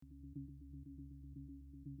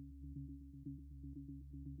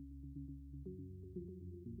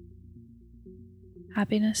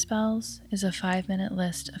Happiness Spells is a 5-minute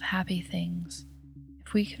list of happy things.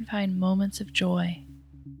 If we can find moments of joy,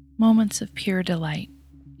 moments of pure delight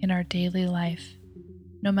in our daily life,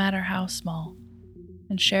 no matter how small,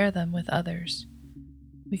 and share them with others,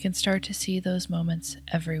 we can start to see those moments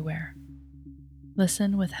everywhere.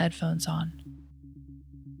 Listen with headphones on.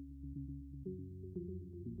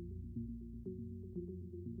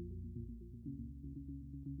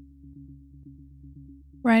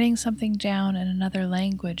 Writing something down in another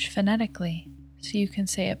language phonetically so you can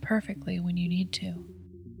say it perfectly when you need to.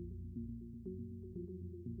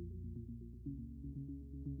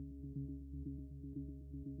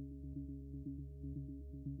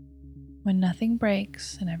 When nothing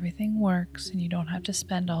breaks and everything works and you don't have to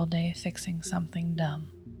spend all day fixing something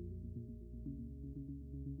dumb.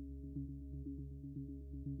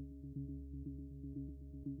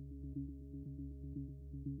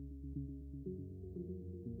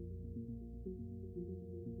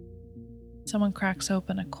 Someone cracks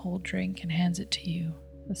open a cold drink and hands it to you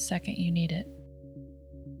the second you need it.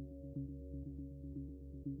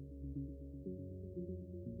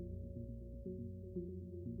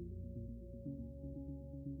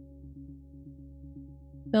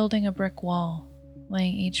 Building a brick wall,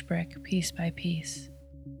 laying each brick piece by piece.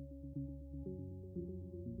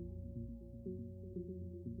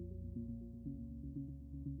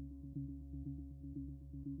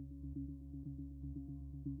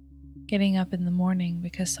 Getting up in the morning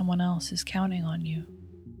because someone else is counting on you.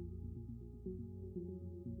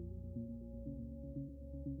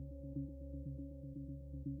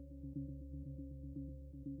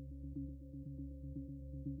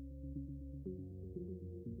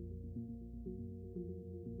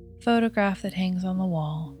 Photograph that hangs on the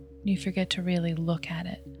wall, and you forget to really look at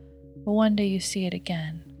it, but one day you see it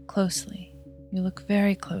again, closely. You look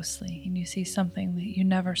very closely, and you see something that you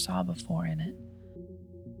never saw before in it.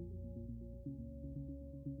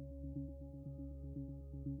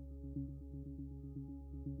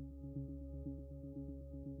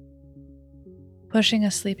 Pushing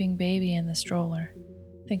a sleeping baby in the stroller,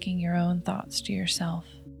 thinking your own thoughts to yourself.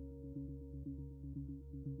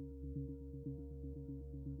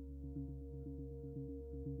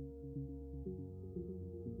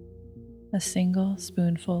 A single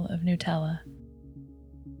spoonful of Nutella.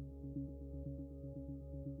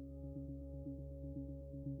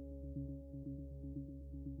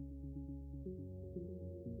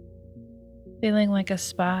 Feeling like a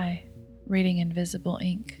spy, reading invisible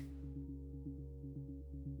ink.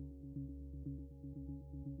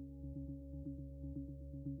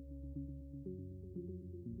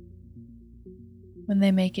 When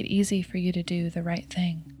they make it easy for you to do the right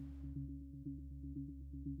thing.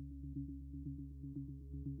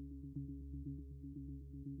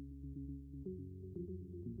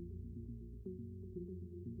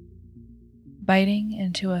 Biting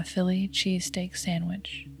into a Philly cheesesteak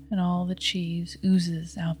sandwich, and all the cheese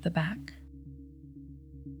oozes out the back.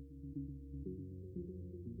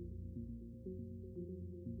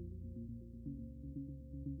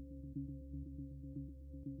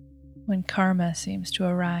 When karma seems to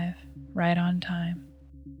arrive right on time.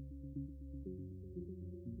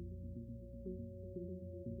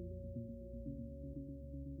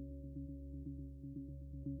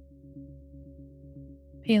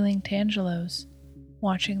 Peeling tangelos,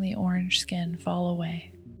 watching the orange skin fall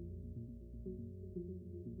away.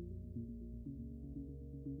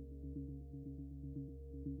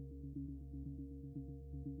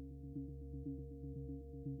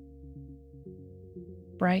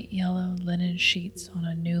 Bright yellow linen sheets on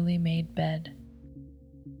a newly made bed.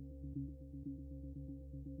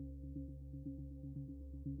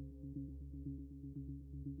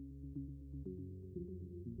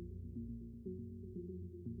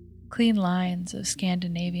 Clean lines of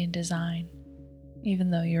Scandinavian design,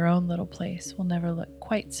 even though your own little place will never look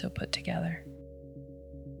quite so put together.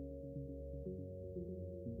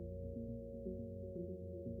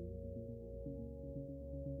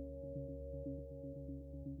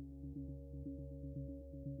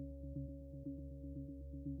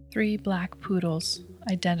 Three black poodles,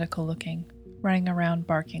 identical looking, running around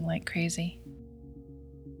barking like crazy.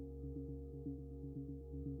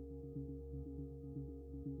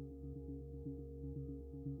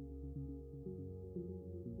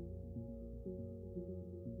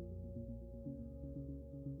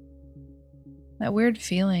 That weird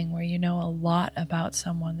feeling where you know a lot about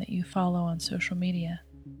someone that you follow on social media,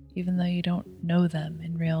 even though you don't know them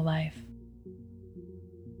in real life.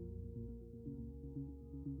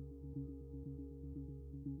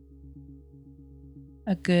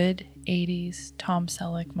 A good 80s Tom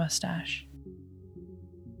Selleck mustache.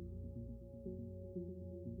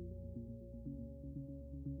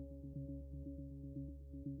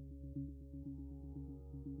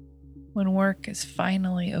 When work is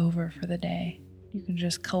finally over for the day, you can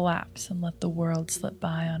just collapse and let the world slip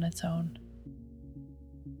by on its own.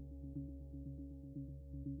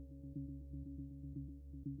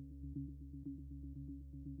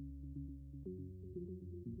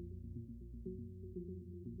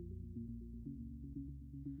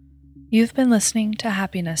 You've been listening to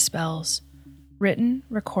Happiness Spells, written,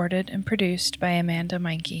 recorded, and produced by Amanda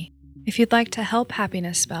Meinke. If you'd like to help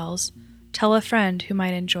Happiness Spells, tell a friend who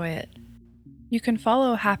might enjoy it. You can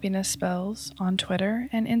follow Happiness Spells on Twitter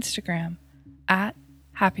and Instagram at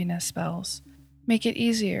Happiness Spells. Make it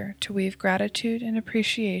easier to weave gratitude and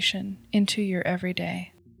appreciation into your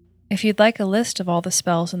everyday. If you'd like a list of all the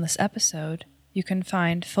spells in this episode, you can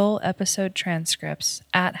find full episode transcripts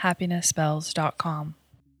at happinessspells.com.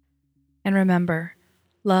 And remember,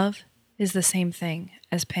 love is the same thing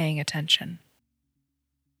as paying attention.